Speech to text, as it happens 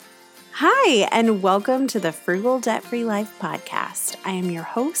Hi, and welcome to the Frugal Debt-Free Life podcast. I am your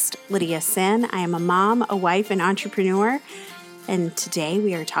host, Lydia Sin. I am a mom, a wife, and entrepreneur. And today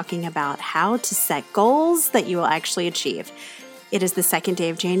we are talking about how to set goals that you will actually achieve. It is the second day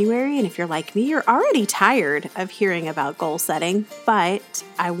of January, and if you're like me, you're already tired of hearing about goal setting. But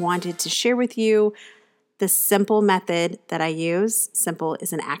I wanted to share with you the simple method that I use. Simple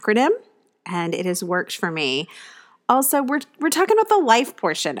is an acronym, and it has worked for me. Also, we're talking about the life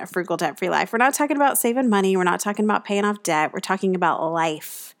portion of Frugal Debt-Free Life. We're not talking about saving money. We're not talking about paying off debt. We're talking about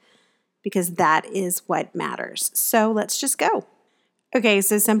life because that is what matters. So let's just go. Okay,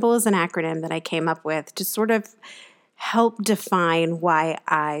 so simple is an acronym that I came up with to sort of help define why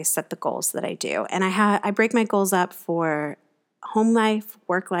I set the goals that I do. And I break my goals up for home life,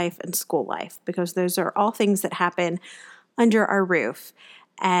 work life, and school life because those are all things that happen under our roof.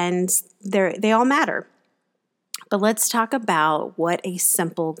 And they all matter. But let's talk about what a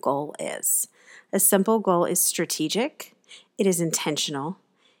simple goal is. A simple goal is strategic, it is intentional,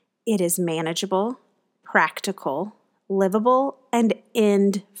 it is manageable, practical, livable, and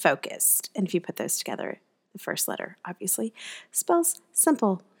end-focused. And if you put those together, the first letter, obviously, spells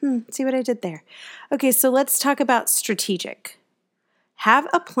simple. See what I did there? Okay, so let's talk about strategic. Have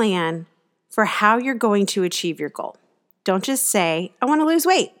a plan for how you're going to achieve your goal. Don't just say, I want to lose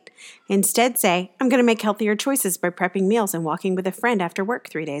weight. Instead, say, I'm going to make healthier choices by prepping meals and walking with a friend after work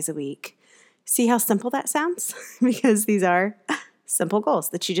 3 days a week. See how simple that sounds? Because these are simple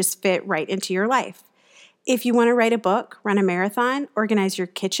goals that you just fit right into your life. If you want to write a book, run a marathon, organize your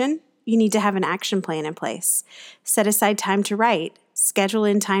kitchen, you need to have an action plan in place. Set aside time to write, schedule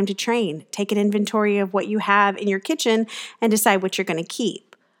in time to train, take an inventory of what you have in your kitchen, and decide what you're going to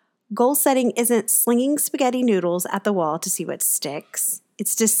keep. Goal setting isn't slinging spaghetti noodles at the wall to see what sticks.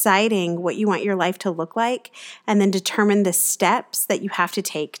 It's deciding what you want your life to look like and then determine the steps that you have to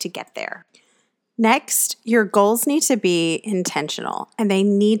take to get there. Next, your goals need to be intentional and they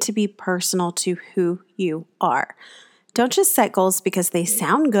need to be personal to who you are. Don't just set goals because they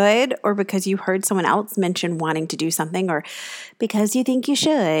sound good or because you heard someone else mention wanting to do something or because you think you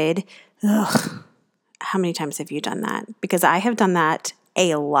should. Ugh. How many times have you done that? Because I have done that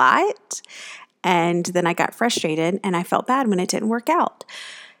a lot. And then I got frustrated and I felt bad when it didn't work out.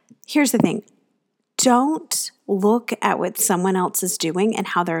 Here's the thing. Don't look at what someone else is doing and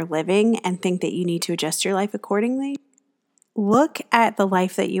how they're living and think that you need to adjust your life accordingly. Look at the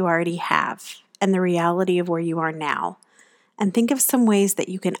life that you already have and the reality of where you are now. And think of some ways that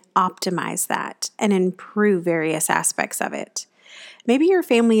you can optimize that and improve various aspects of it. Maybe your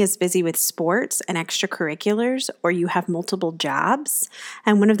family is busy with sports and extracurriculars, or you have multiple jobs.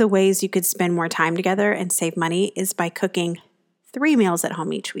 And one of the ways you could spend more time together and save money is by cooking 3 meals at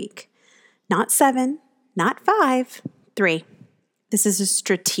home each week. Not 7, not 5, 3. This is a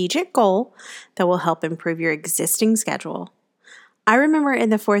strategic goal that will help improve your existing schedule. I remember in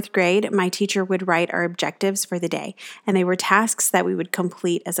the 4th grade, my teacher would write our objectives for the day, and they were tasks that we would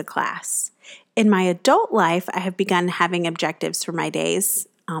complete as a class. In my adult life, I have begun having objectives for my days.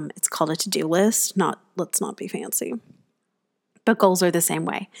 It's called a to-do list. Let's not be fancy. But goals are the same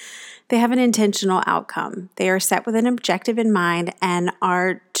way. They have an intentional outcome. They are set with an objective in mind and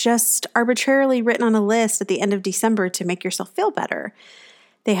are just arbitrarily written on a list at the end of December to make yourself feel better.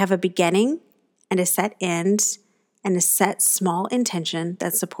 They have a beginning and a set end and a set small intention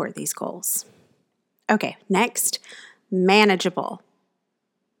that support these goals. Okay, next, manageable.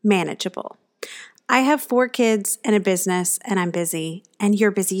 Manageable. I have 4 kids and a business and I'm busy and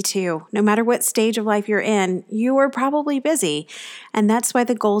you're busy too. No matter what stage of life you're in, you are probably busy. And that's why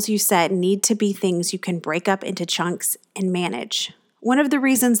the goals you set need to be things you can break up into chunks and manage. One of the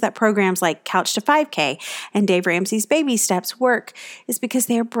reasons that programs like Couch to 5K and Dave Ramsey's Baby Steps work is because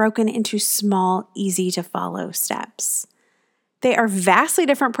they are broken into small, easy to follow steps. They are vastly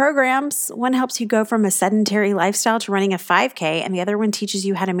different programs. One helps you go from a sedentary lifestyle to running a 5K, and the other one teaches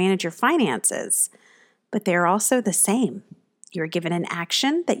you how to manage your finances. But they're also the same. You're given an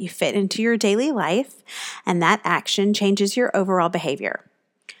action that you fit into your daily life, and that action changes your overall behavior.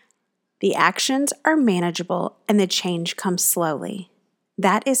 The actions are manageable, and the change comes slowly.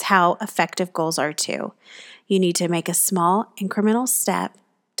 That is how effective goals are too. You need to make a small incremental step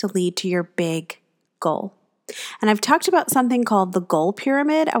to lead to your big goal. And I've talked about something called the goal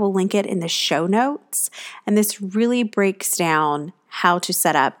pyramid. I will link it in the show notes. And this really breaks down how to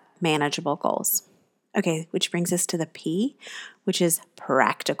set up manageable goals. Okay, which brings us to the P, which is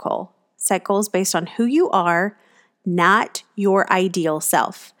practical. Set goals based on who you are, not your ideal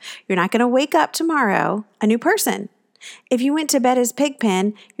self. You're not going to wake up tomorrow a new person. If you went to bed as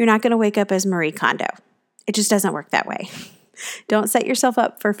Pigpen, you're not going to wake up as Marie Kondo. It just doesn't work that way. Don't set yourself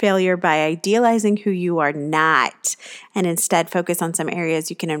up for failure by idealizing who you are not, and instead focus on some areas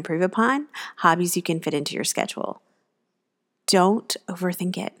you can improve upon, hobbies you can fit into your schedule. Don't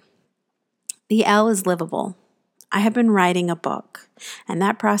overthink it. The L is livable. I have been writing a book, and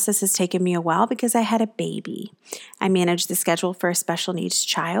that process has taken me a while because I had a baby. I manage the schedule for a special needs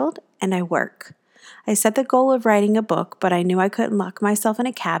child, and I work. I set the goal of writing a book, but I knew I couldn't lock myself in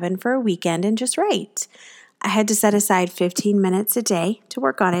a cabin for a weekend and just write. I had to set aside 15 minutes a day to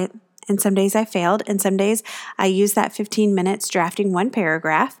work on it, and some days I failed, and some days I used that 15 minutes drafting one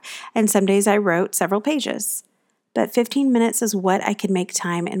paragraph, and some days I wrote several pages. But 15 minutes is what I could make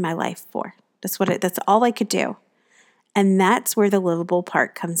time in my life for. That's all I could do. And that's where the livable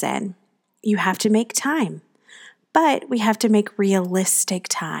part comes in. You have to make time, but we have to make realistic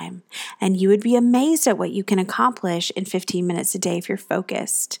time. And you would be amazed at what you can accomplish in 15 minutes a day if you're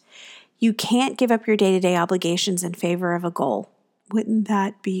focused. You can't give up your day-to-day obligations in favor of a goal. Wouldn't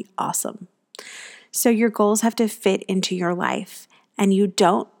that be awesome? So your goals have to fit into your life, and you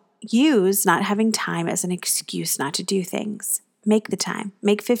don't use not having time as an excuse not to do things. Make the time.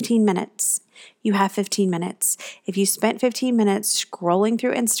 Make 15 minutes. You have 15 minutes. If you spent 15 minutes scrolling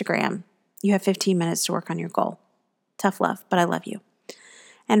through Instagram, you have 15 minutes to work on your goal. Tough love, but I love you.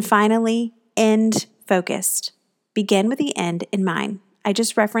 And finally, end focused. Begin with the end in mind. I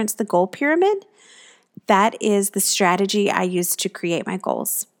just referenced the goal pyramid. That is the strategy I use to create my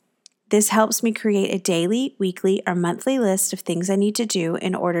goals. This helps me create a daily, weekly, or monthly list of things I need to do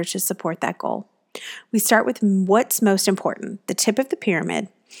in order to support that goal. We start with what's most important, the tip of the pyramid,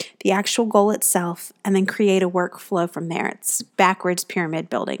 the actual goal itself, and then create a workflow from there. It's backwards pyramid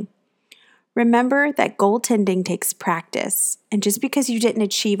building. Remember that goaltending takes practice, and just because you didn't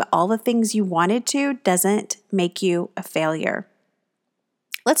achieve all the things you wanted to doesn't make you a failure.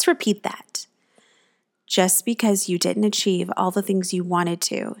 Let's repeat that. Just because you didn't achieve all the things you wanted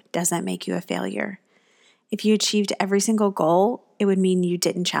to doesn't make you a failure. If you achieved every single goal, it would mean you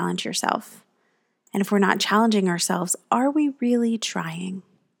didn't challenge yourself. And if we're not challenging ourselves, are we really trying?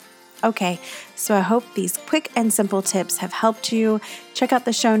 Okay, so I hope these quick and simple tips have helped you. Check out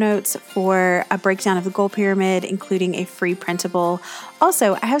the show notes for a breakdown of the goal pyramid, including a free printable.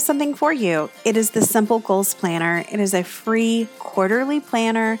 Also, I have something for you. It is the Simple Goals Planner. It is a free quarterly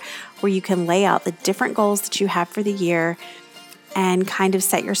planner where you can lay out the different goals that you have for the year and kind of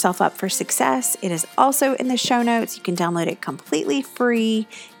set yourself up for success. It is also in the show notes. You can download it completely free.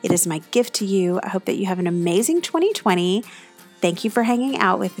 It is my gift to you. I hope that you have an amazing 2020. Thank you for hanging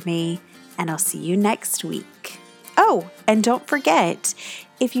out with me, and I'll see you next week. Oh, and don't forget,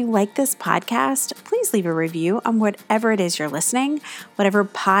 if you like this podcast, please leave a review on whatever it is you're listening, whatever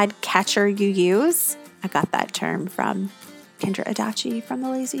podcatcher you use. I got that term from Kendra Adachi from The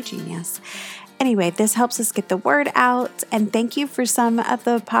Lazy Genius. Anyway, this helps us get the word out, and thank you for some of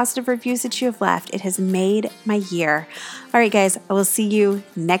the positive reviews that you have left. It has made my year. All right, guys, I will see you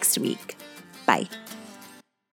next week. Bye.